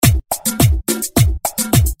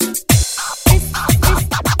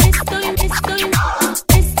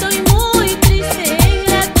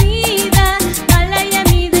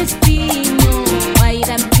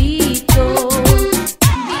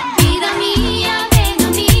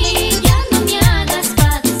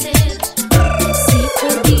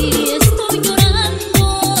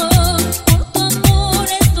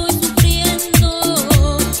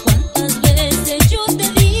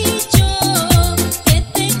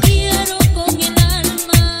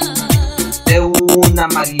una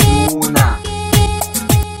Mariluna.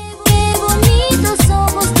 Qué bonitos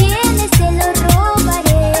ojos tienes, te los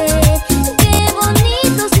robaré. Qué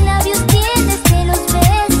bonitos labios tienes, te los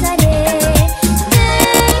besaré.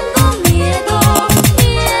 Tengo miedo,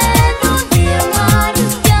 miedo de amar.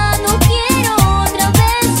 Ya no quiero otra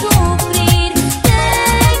vez sufrir.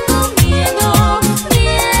 Tengo miedo,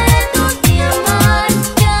 miedo de amar.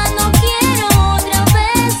 Ya no quiero otra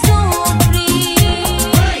vez sufrir.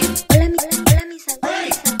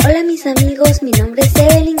 Hola mis amigos, mi nombre es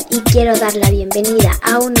Evelyn y quiero dar la bienvenida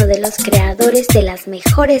a uno de los creadores de las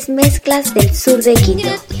mejores mezclas del sur de Quito,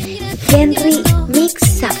 Henry Mix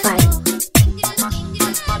Safari.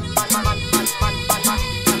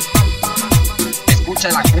 Escucha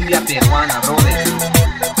la cumbia peruana, brother.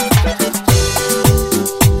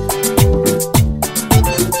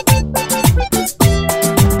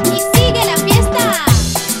 Y sigue la fiesta.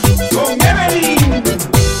 ¡Con Evelyn!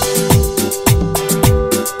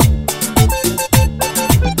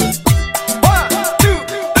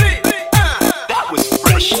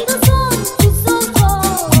 Lindos son tus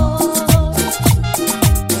ojos,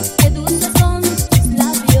 qué dulces son tus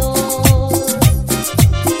labios.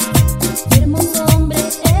 Qué hermoso hombre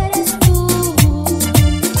eres tú,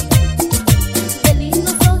 qué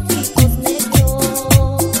lindos ojitos negros.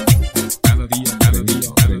 Cada día,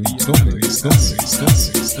 ¿dónde estás?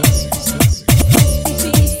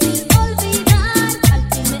 Difícil olvidar al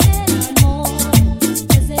primer amor,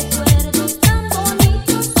 ese recuerdo tan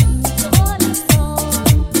bonito en mi corazón.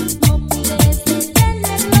 No pude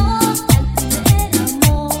detenerlo al primer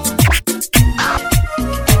amor.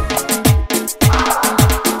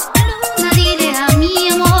 Luna, dile a mi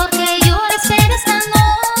amor que yo le espero esta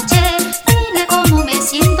noche. Dile cómo me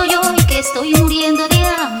siento yo y que estoy muriendo de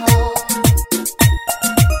amor.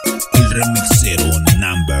 El remixero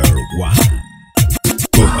number one.